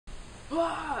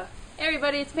Hey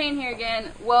everybody, it's Payne here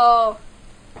again. Well,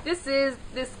 this is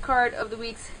this card of the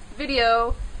week's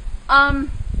video,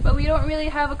 but we don't really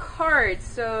have a card,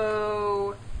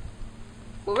 so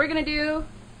what we're gonna do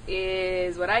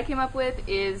is, what I came up with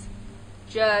is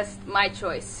just my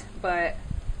choice, but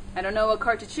I don't know what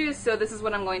card to choose, so this is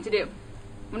what I'm going to do.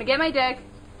 I'm gonna get my deck,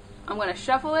 I'm gonna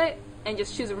shuffle it, and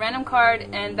just choose a random card,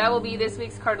 and that will be this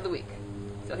week's card of the week.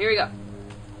 So here we go.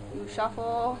 You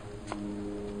shuffle.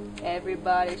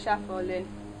 Everybody shuffling.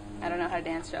 I don't know how to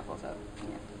dance shuffle, so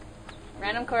yeah.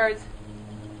 Random cards.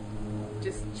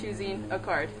 Just choosing a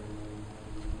card.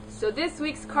 So this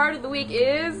week's card of the week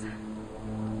is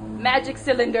Magic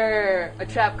Cylinder, a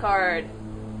trap card.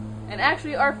 And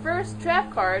actually our first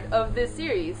trap card of this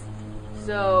series.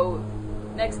 So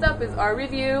next up is our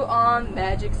review on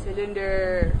Magic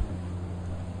Cylinder.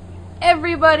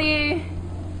 Everybody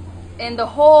in the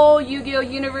whole Yu-Gi-Oh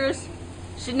universe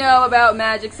should know about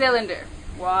Magic Cylinder.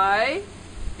 Why?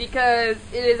 Because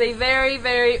it is a very,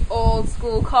 very old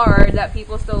school card that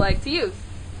people still like to use.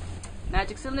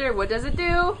 Magic Cylinder, what does it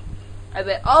do? I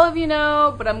bet all of you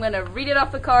know, but I'm going to read it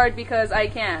off the card because I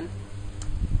can.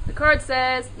 The card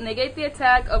says, negate the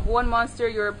attack of one monster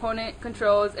your opponent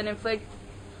controls and inflict...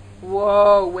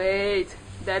 Whoa, wait.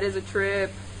 That is a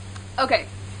trip. Okay.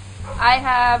 I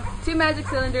have two Magic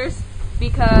Cylinders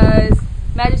because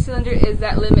Magic Cylinder is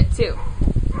that limit too.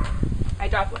 I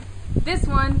dropped one. This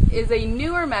one is a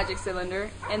newer Magic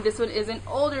Cylinder, and this one is an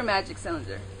older Magic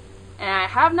Cylinder. And I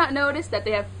have not noticed that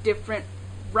they have different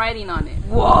writing on it.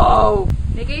 Whoa!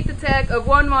 Negate the attack of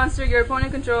one monster your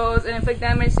opponent controls and inflict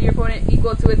damage to your opponent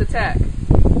equal to its attack.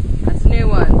 That's a new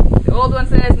one. The old one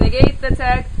says, negate the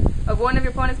attack of one of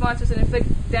your opponent's monsters and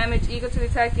inflict damage equal to the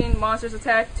attacking monster's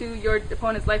attack to your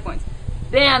opponent's life points.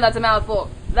 Damn, that's a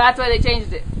mouthful. That's why they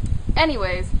changed it.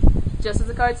 Anyways, just as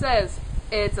the card says,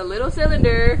 it's a little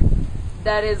cylinder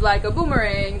that is like a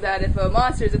boomerang that if a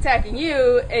monster is attacking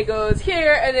you, it goes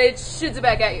here and it shoots it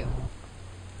back at you.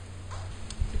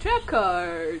 It's a trap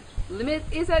card. Limit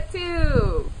is at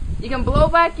 2. You can blow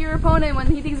back your opponent when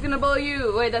he thinks he's gonna blow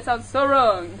you. Wait, that sounds so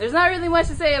wrong. There's not really much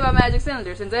to say about Magic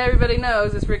Cylinder since everybody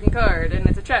knows this freaking card and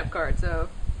it's a trap card, so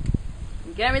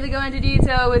you can't really go into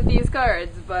detail with these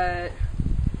cards, but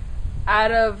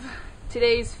out of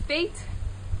today's fate,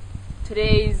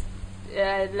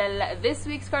 this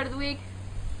week's card of the week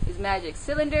is Magic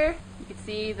Cylinder. You can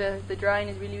see the drawing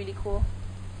is really, really cool.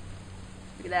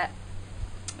 Look at that.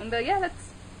 And yeah,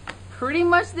 that's pretty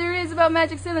much there is about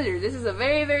Magic Cylinder. This is a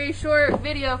very, very short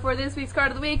video for this week's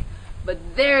card of the week, but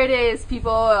there it is,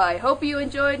 people. I hope you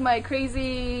enjoyed my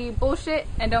crazy bullshit,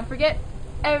 and don't forget,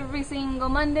 every single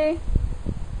Monday,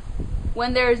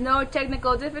 when there is no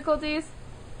technical difficulties,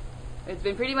 it's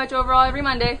been pretty much overall every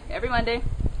Monday,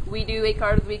 we do a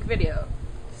card of the week video.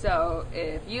 So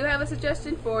if you have a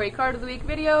suggestion for a card of the week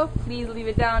video, please leave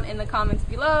it down in the comments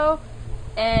below.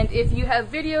 And if you have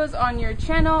videos on your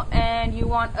channel and you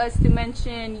want us to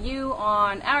mention you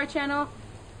on our channel,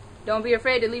 don't be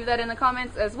afraid to leave that in the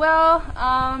comments as well.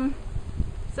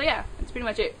 So yeah, that's pretty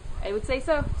much it. I would say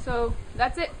so. So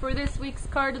that's it for this week's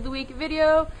card of the week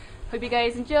video. Hope you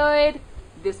guys enjoyed.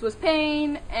 This was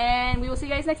Payne, and we will see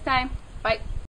you guys next time. Bye.